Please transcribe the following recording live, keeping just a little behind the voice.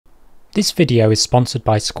This video is sponsored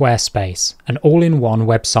by Squarespace, an all-in-one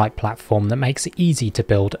website platform that makes it easy to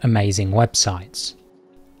build amazing websites.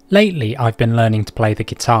 Lately, I've been learning to play the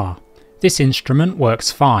guitar. This instrument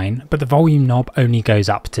works fine, but the volume knob only goes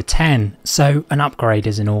up to 10, so an upgrade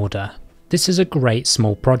is in order. This is a great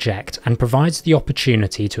small project and provides the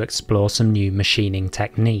opportunity to explore some new machining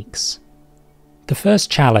techniques. The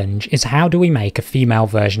first challenge is, how do we make a female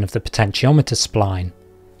version of the potentiometer spline?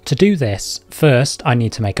 To do this, first I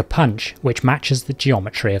need to make a punch which matches the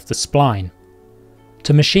geometry of the spline.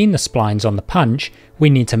 To machine the splines on the punch, we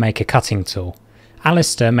need to make a cutting tool.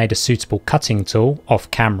 Alistair made a suitable cutting tool off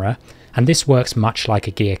camera, and this works much like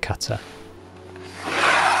a gear cutter.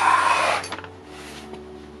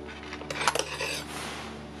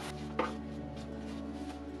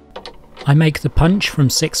 I make the punch from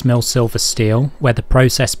 6mm silver steel, where the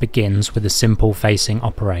process begins with a simple facing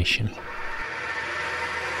operation.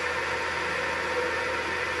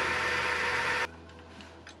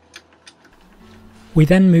 We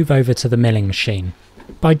then move over to the milling machine.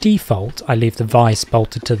 By default, I leave the vise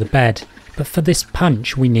bolted to the bed, but for this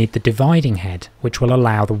punch we need the dividing head, which will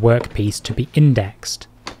allow the workpiece to be indexed.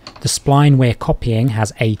 The spline we're copying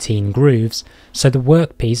has 18 grooves, so the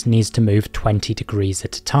workpiece needs to move 20 degrees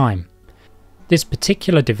at a time. This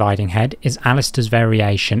particular dividing head is Alistair's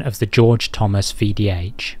variation of the George Thomas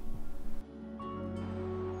VDH.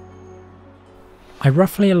 I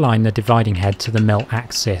roughly align the dividing head to the mill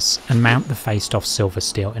axis and mount the faced off silver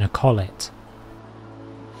steel in a collet.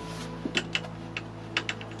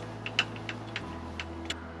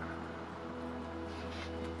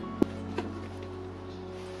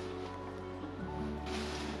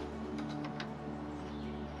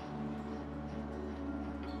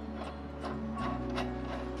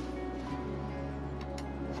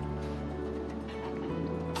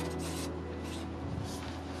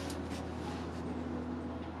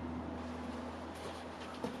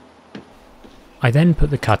 I then put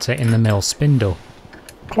the cutter in the mill spindle.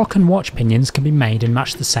 Clock and watch pinions can be made in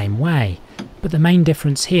much the same way, but the main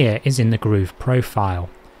difference here is in the groove profile.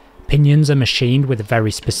 Pinions are machined with a very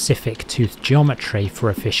specific tooth geometry for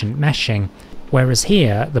efficient meshing, whereas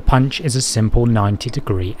here the punch is a simple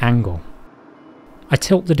 90-degree angle. I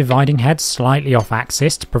tilt the dividing head slightly off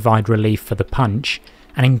axis to provide relief for the punch,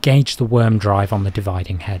 and engage the worm drive on the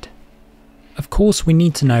dividing head. Of course, we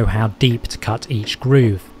need to know how deep to cut each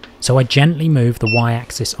groove, so I gently move the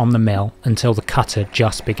y-axis on the mill until the cutter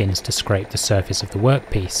just begins to scrape the surface of the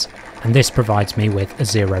workpiece, and this provides me with a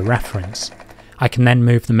 0 reference. I can then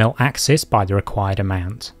move the mill axis by the required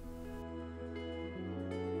amount.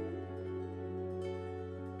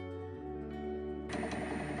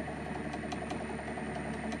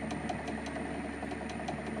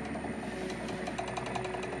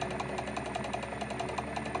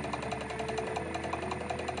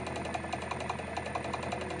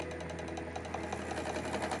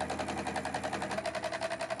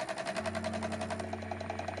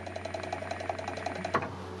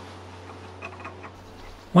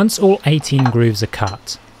 Once all 18 grooves are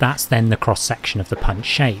cut, that's then the cross section of the punch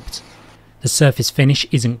shaped. The surface finish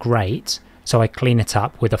isn't great, so I clean it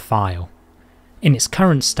up with a file. In its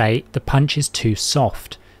current state, the punch is too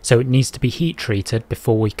soft, so it needs to be heat treated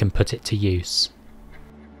before we can put it to use.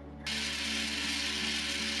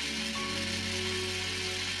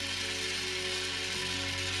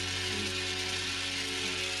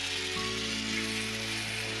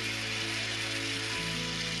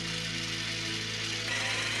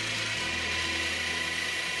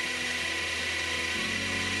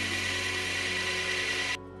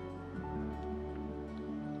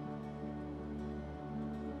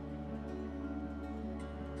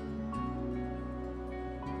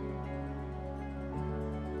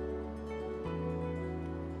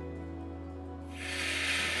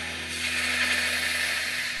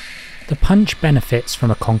 The punch benefits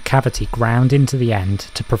from a concavity ground into the end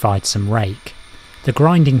to provide some rake. The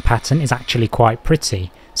grinding pattern is actually quite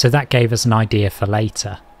pretty, so that gave us an idea for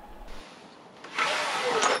later.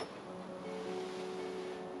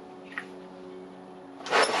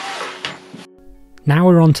 Now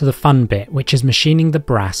we're on to the fun bit, which is machining the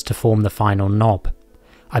brass to form the final knob.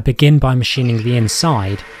 I begin by machining the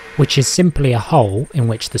inside, which is simply a hole in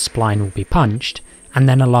which the spline will be punched, and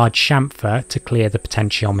then a large chamfer to clear the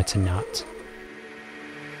potentiometer nut.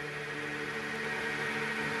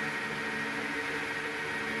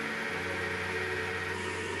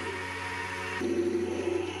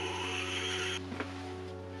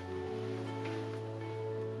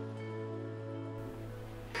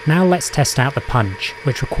 Now let's test out the punch,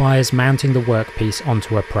 which requires mounting the workpiece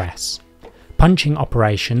onto a press. Punching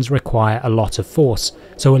operations require a lot of force,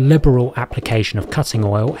 so a liberal application of cutting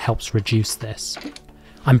oil helps reduce this.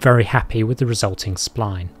 I'm very happy with the resulting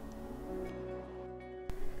spline.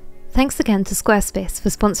 Thanks again to Squarespace for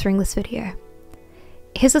sponsoring this video.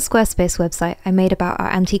 Here's a Squarespace website I made about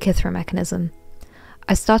our Antikythera mechanism.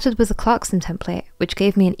 I started with a Clarkson template, which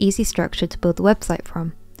gave me an easy structure to build the website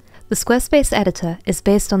from. The Squarespace editor is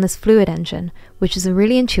based on this Fluid engine, which is a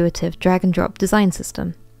really intuitive drag and drop design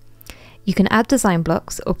system. You can add design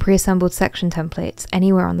blocks or pre-assembled section templates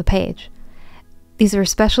anywhere on the page. These are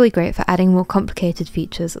especially great for adding more complicated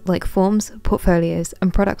features like forms, portfolios,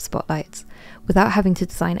 and product spotlights, without having to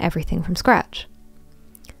design everything from scratch.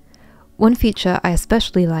 One feature I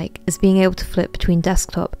especially like is being able to flip between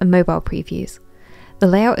desktop and mobile previews. The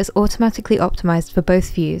layout is automatically optimized for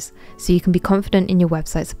both views, so you can be confident in your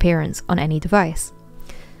website's appearance on any device.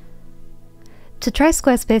 To try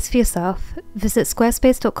Squarespace for yourself, visit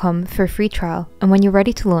squarespace.com for a free trial, and when you're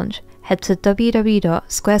ready to launch, head to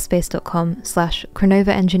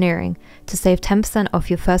www.squarespace.com/CronovaEngineering to save 10% off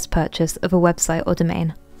your first purchase of a website or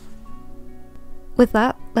domain. With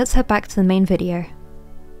that, let's head back to the main video.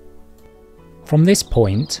 From this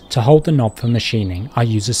point, to hold the knob for machining, I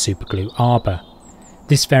use a superglue arbor.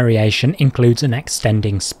 This variation includes an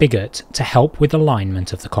extending spigot to help with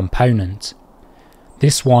alignment of the component.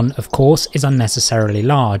 This one, of course, is unnecessarily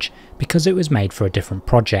large because it was made for a different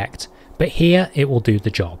project, but here it will do the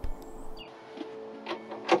job.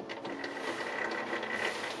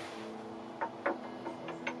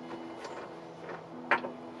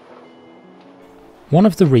 One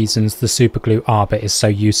of the reasons the superglue arbor is so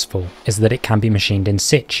useful is that it can be machined in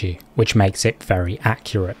situ, which makes it very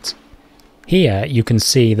accurate. Here you can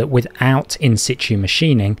see that without in situ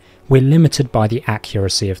machining, we're limited by the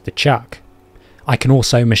accuracy of the chuck. I can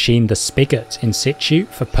also machine the spigot in situ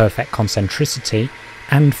for perfect concentricity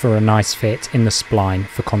and for a nice fit in the spline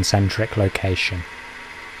for concentric location.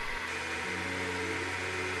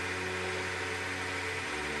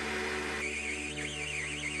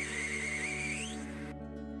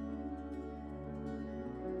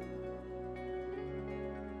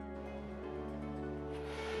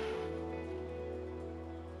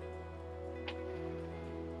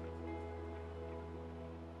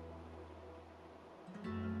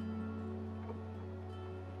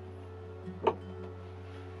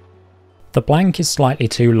 The blank is slightly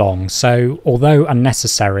too long, so although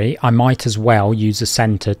unnecessary, I might as well use a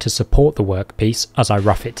centre to support the workpiece as I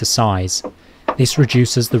rough it to size. This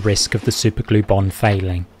reduces the risk of the superglue bond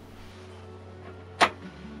failing.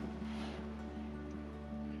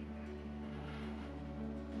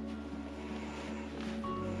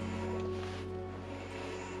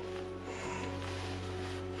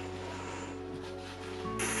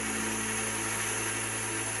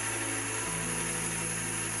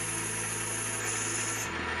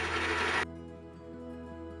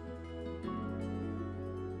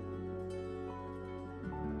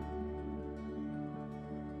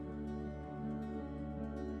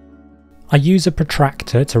 I use a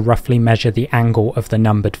protractor to roughly measure the angle of the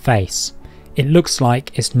numbered face. It looks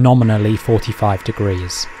like it's nominally 45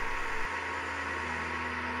 degrees.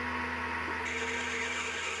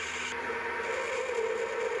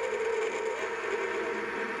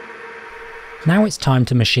 Now it's time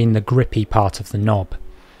to machine the grippy part of the knob.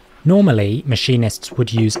 Normally, machinists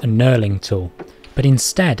would use a knurling tool, but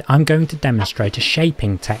instead I'm going to demonstrate a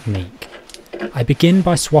shaping technique. I begin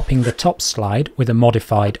by swapping the top slide with a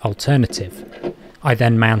modified alternative. I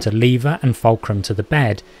then mount a lever and fulcrum to the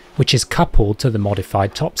bed, which is coupled to the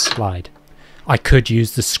modified top slide. I could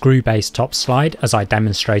use the screw-based top slide as I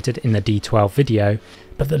demonstrated in the D12 video,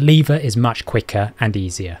 but the lever is much quicker and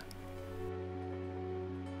easier.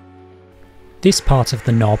 This part of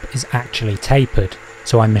the knob is actually tapered,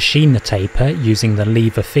 so I machine the taper using the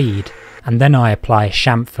lever feed, and then I apply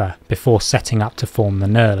chamfer before setting up to form the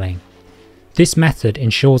knurling. This method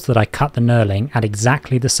ensures that I cut the knurling at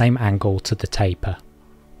exactly the same angle to the taper.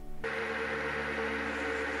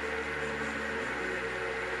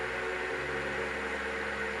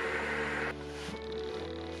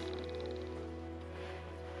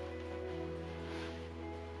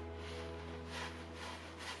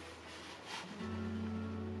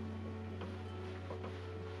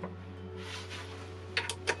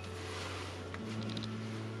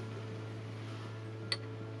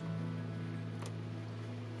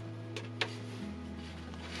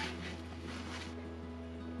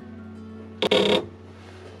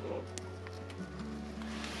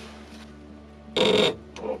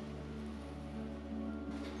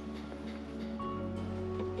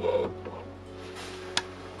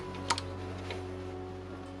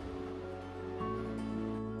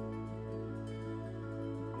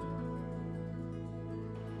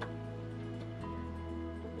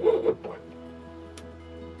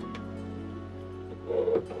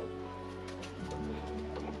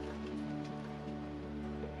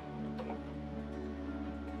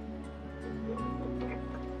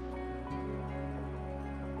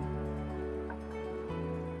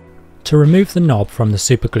 To remove the knob from the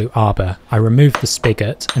superglue arbor, I remove the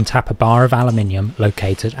spigot and tap a bar of aluminium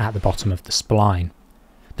located at the bottom of the spline.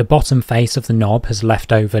 The bottom face of the knob has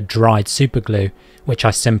leftover dried superglue, which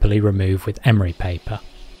I simply remove with emery paper.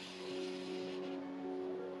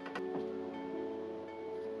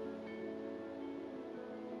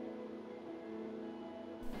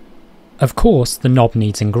 Of course, the knob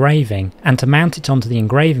needs engraving, and to mount it onto the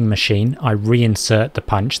engraving machine, I reinsert the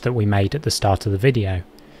punch that we made at the start of the video.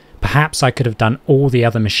 Perhaps I could have done all the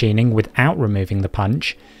other machining without removing the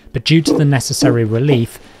punch, but due to the necessary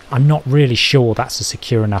relief, I'm not really sure that's a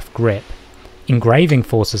secure enough grip. Engraving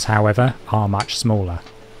forces, however, are much smaller.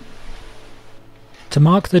 To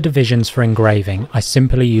mark the divisions for engraving, I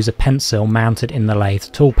simply use a pencil mounted in the lathe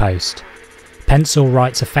tool post. Pencil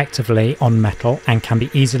writes effectively on metal and can be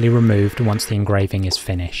easily removed once the engraving is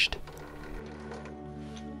finished.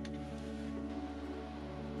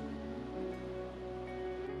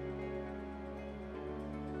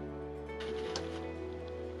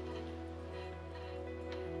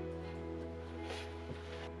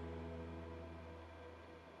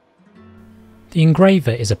 The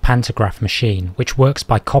engraver is a pantograph machine which works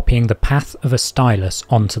by copying the path of a stylus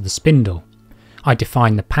onto the spindle. I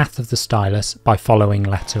define the path of the stylus by following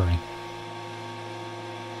lettering.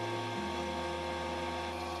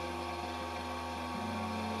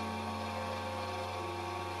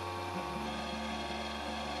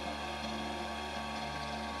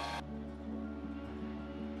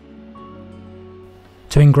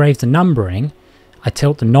 To engrave the numbering, I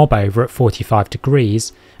tilt the knob over at 45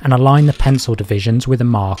 degrees and align the pencil divisions with a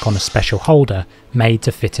mark on a special holder made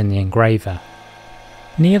to fit in the engraver.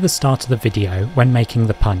 Near the start of the video, when making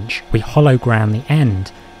the punch, we hollow ground the end,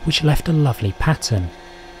 which left a lovely pattern.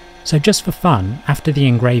 So just for fun, after the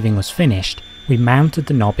engraving was finished, we mounted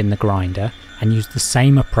the knob in the grinder and used the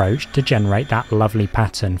same approach to generate that lovely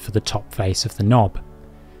pattern for the top face of the knob.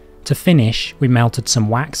 To finish, we melted some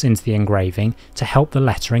wax into the engraving to help the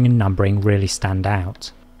lettering and numbering really stand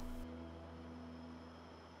out.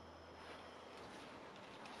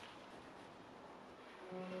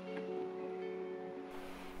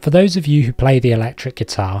 For those of you who play the electric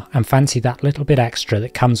guitar and fancy that little bit extra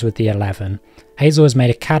that comes with the 11, Hazel has made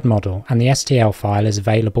a CAD model and the STL file is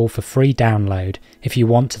available for free download if you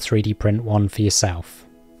want to 3D print one for yourself.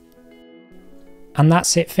 And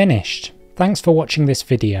that's it finished. Thanks for watching this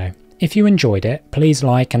video. If you enjoyed it, please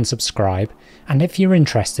like and subscribe, and if you're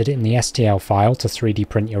interested in the STL file to 3D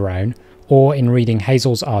print your own, or in reading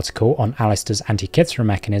Hazel's article on Alistair's Antikythera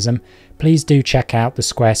mechanism, please do check out the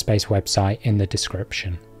Squarespace website in the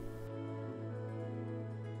description.